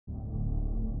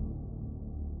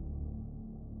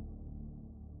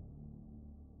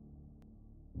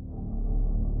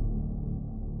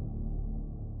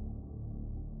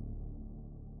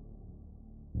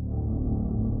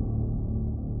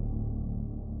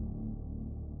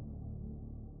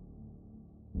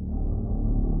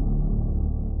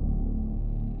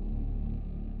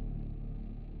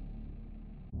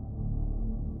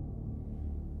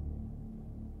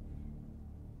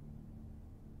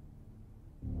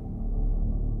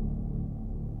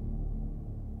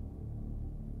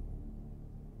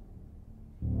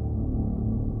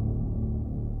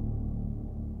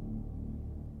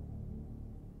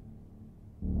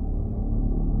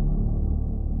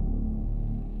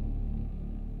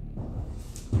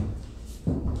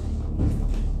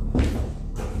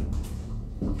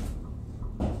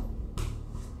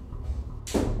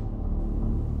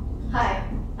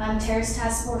Terrorist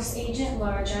Task Force Agent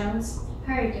Laura Jones.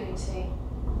 How are you doing today?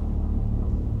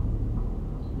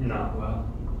 Not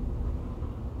well.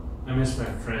 I miss my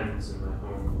friends and my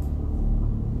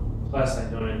home. Plus, I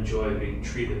don't enjoy being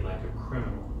treated like a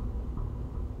criminal.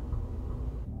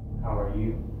 How are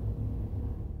you?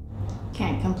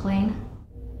 Can't complain.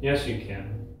 Yes, you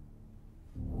can.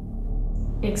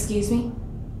 Excuse me?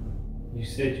 You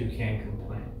said you can't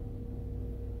complain.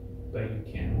 But you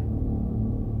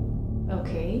can.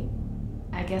 Okay.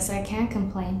 I guess I can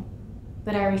complain.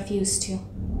 But I refuse to.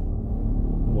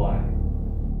 Why?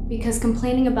 Because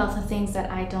complaining about the things that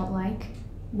I don't like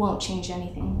won't change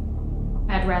anything.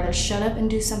 I'd rather shut up and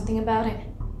do something about it.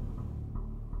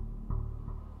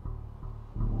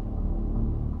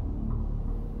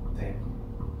 Thank you.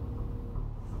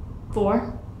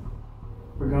 4.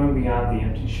 We're going beyond the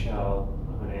empty shell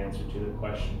of an answer to the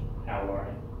question, how are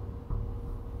you?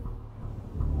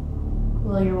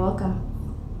 Well, you're welcome.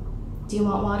 Do you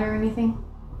want water or anything?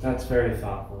 That's very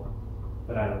thoughtful,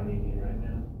 but I don't need you right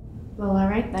now. Well,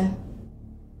 alright then.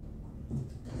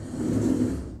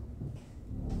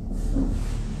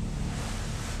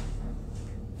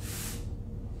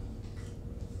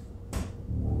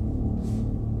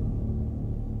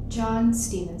 John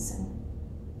Stevenson,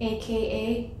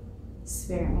 aka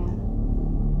Spirit Man.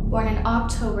 Born in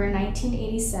October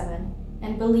 1987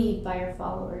 and believed by your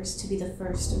followers to be the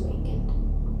first awakened.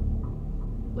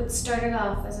 What started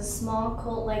off as a small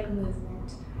cult-like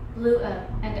movement blew up,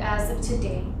 and as of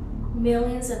today,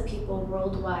 millions of people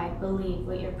worldwide believe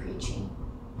what you're preaching.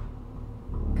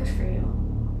 Good for you.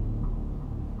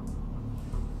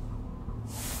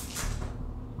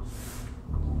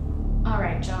 All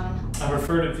right, John. I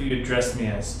prefer it if you address me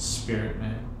as Spirit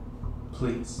Man,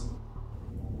 please.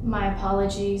 My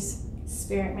apologies,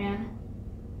 Spirit Man.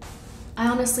 I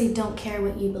honestly don't care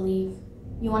what you believe.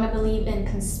 You want to believe in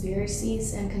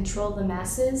conspiracies and control the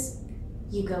masses?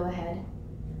 You go ahead.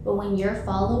 But when your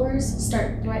followers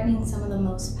start threatening some of the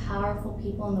most powerful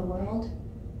people in the world,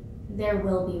 there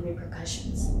will be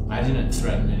repercussions. I didn't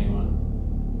threaten anyone.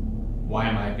 Why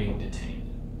am I being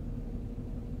detained?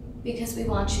 Because we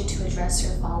want you to address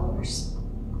your followers.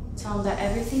 Tell them that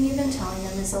everything you've been telling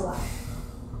them is a lie,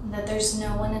 and that there's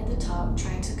no one at the top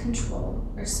trying to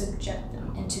control or subject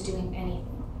them into doing anything.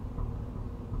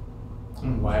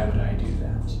 And why would I do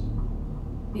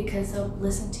that? Because they'll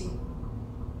listen to you,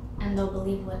 and they'll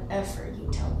believe whatever you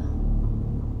tell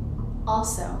them.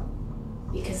 Also,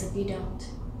 because if you don't,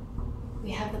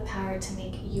 we have the power to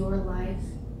make your life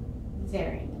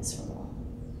very miserable.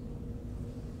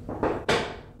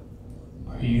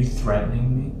 Are you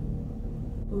threatening me?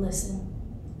 Listen,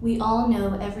 we all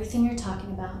know everything you're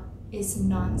talking about is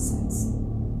nonsense.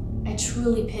 I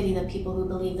truly pity the people who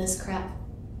believe this crap.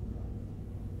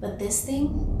 But this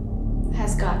thing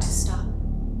has got to stop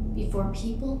before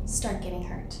people start getting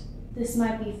hurt. This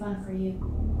might be fun for you,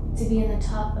 to be in the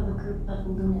top of a group of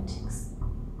lunatics.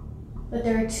 But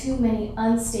there are too many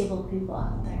unstable people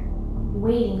out there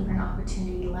waiting for an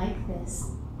opportunity like this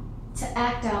to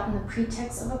act out in the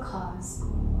pretext of a cause,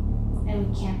 and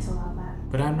we can't allow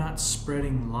that. But I'm not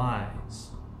spreading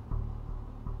lies.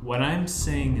 What I'm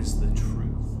saying is the truth.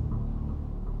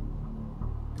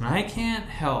 And I can't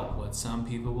help what some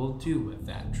people will do with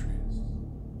that truth.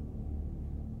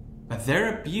 But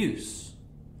their abuse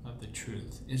of the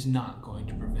truth is not going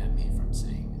to prevent me from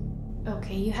saying it.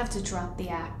 Okay, you have to drop the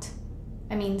act.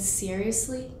 I mean,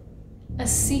 seriously? A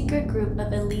secret group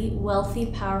of elite,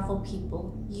 wealthy, powerful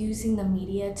people using the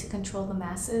media to control the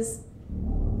masses?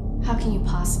 How can you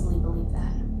possibly believe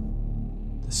that?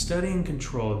 The study and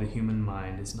control of the human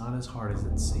mind is not as hard as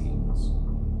it seems.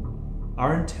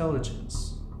 Our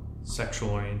intelligence, sexual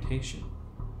orientation,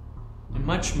 and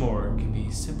much more can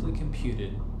be simply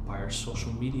computed by our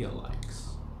social media likes.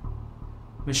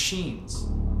 Machines,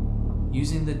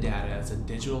 using the data as a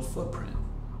digital footprint,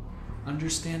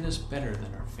 understand us better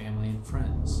than our family and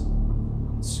friends.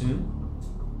 And soon,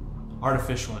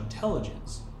 artificial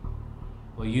intelligence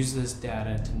will use this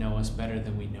data to know us better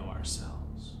than we know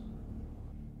ourselves.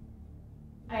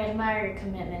 I admire your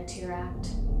commitment to your act,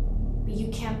 but you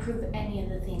can't prove any of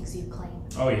the things you claim.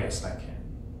 Oh yes, I can.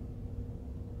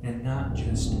 And not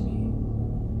just me.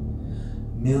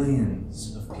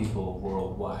 Millions of people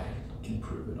worldwide can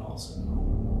prove it also.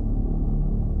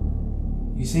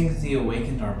 You think the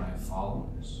awakened are my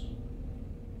followers,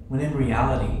 when in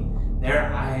reality,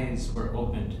 their eyes were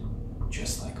opened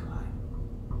just like mine.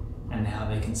 And now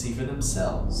they can see for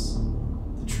themselves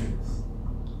the truth.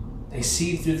 They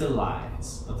see through the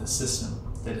lies of the system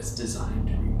that is designed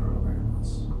to reprogram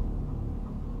us.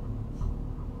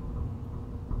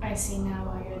 I see now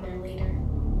why you're their leader.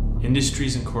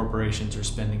 Industries and corporations are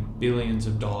spending billions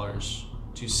of dollars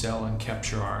to sell and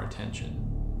capture our attention.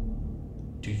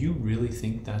 Do you really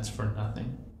think that's for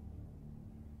nothing?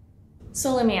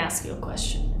 So let me ask you a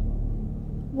question.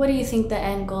 What do you think the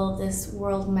end goal of this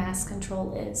world mass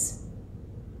control is?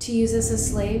 To use us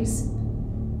as slaves?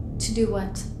 To do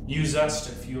what? Use us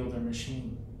to fuel their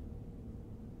machine.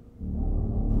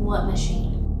 What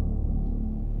machine?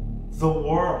 The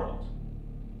world.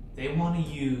 They want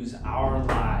to use our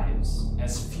lives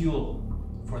as fuel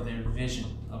for their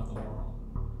vision of the world.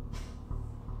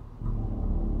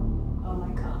 Oh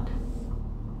my God.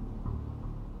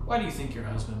 Why do you think your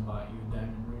husband bought you a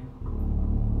diamond ring?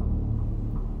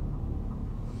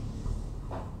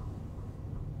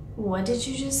 What did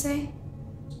you just say?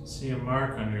 See a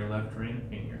mark on your left ring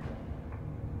finger,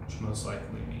 which most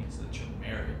likely means that you're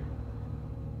married.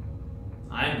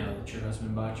 I know that your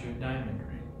husband bought you a diamond ring.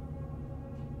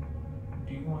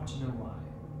 Do you want to know why?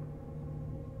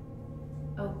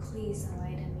 Oh, please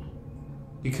enlighten me.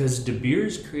 Because De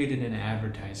Beers created an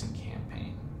advertising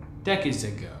campaign decades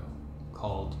ago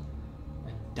called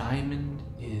 "A Diamond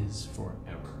is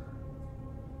Forever,"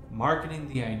 marketing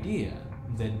the idea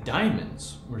that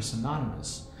diamonds were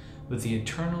synonymous with the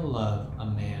eternal love a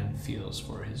man feels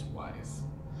for his wife,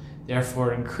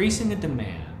 therefore increasing a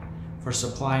demand for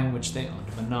supplying which they owned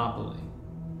a monopoly: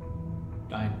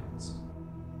 diamonds.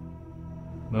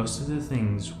 Most of the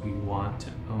things we want to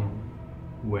own,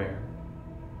 wear,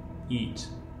 eat,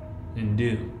 and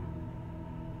do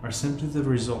are simply the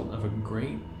result of a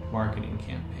great marketing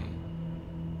campaign,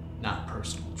 not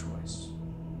personal choice.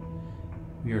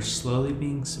 We are slowly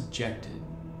being subjected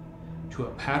to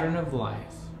a pattern of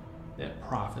life that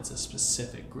profits a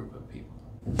specific group of people.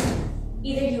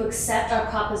 Either you accept our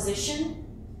proposition,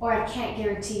 or I can't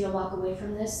guarantee you'll walk away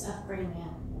from this a free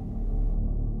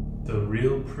man. The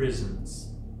real prisons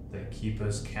that keep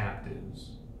us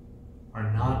captives are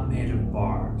not made of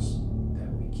bars that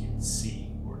we can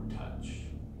see or touch.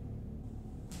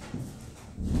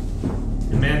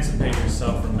 Emancipate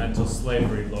yourself from mental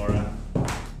slavery, Laura.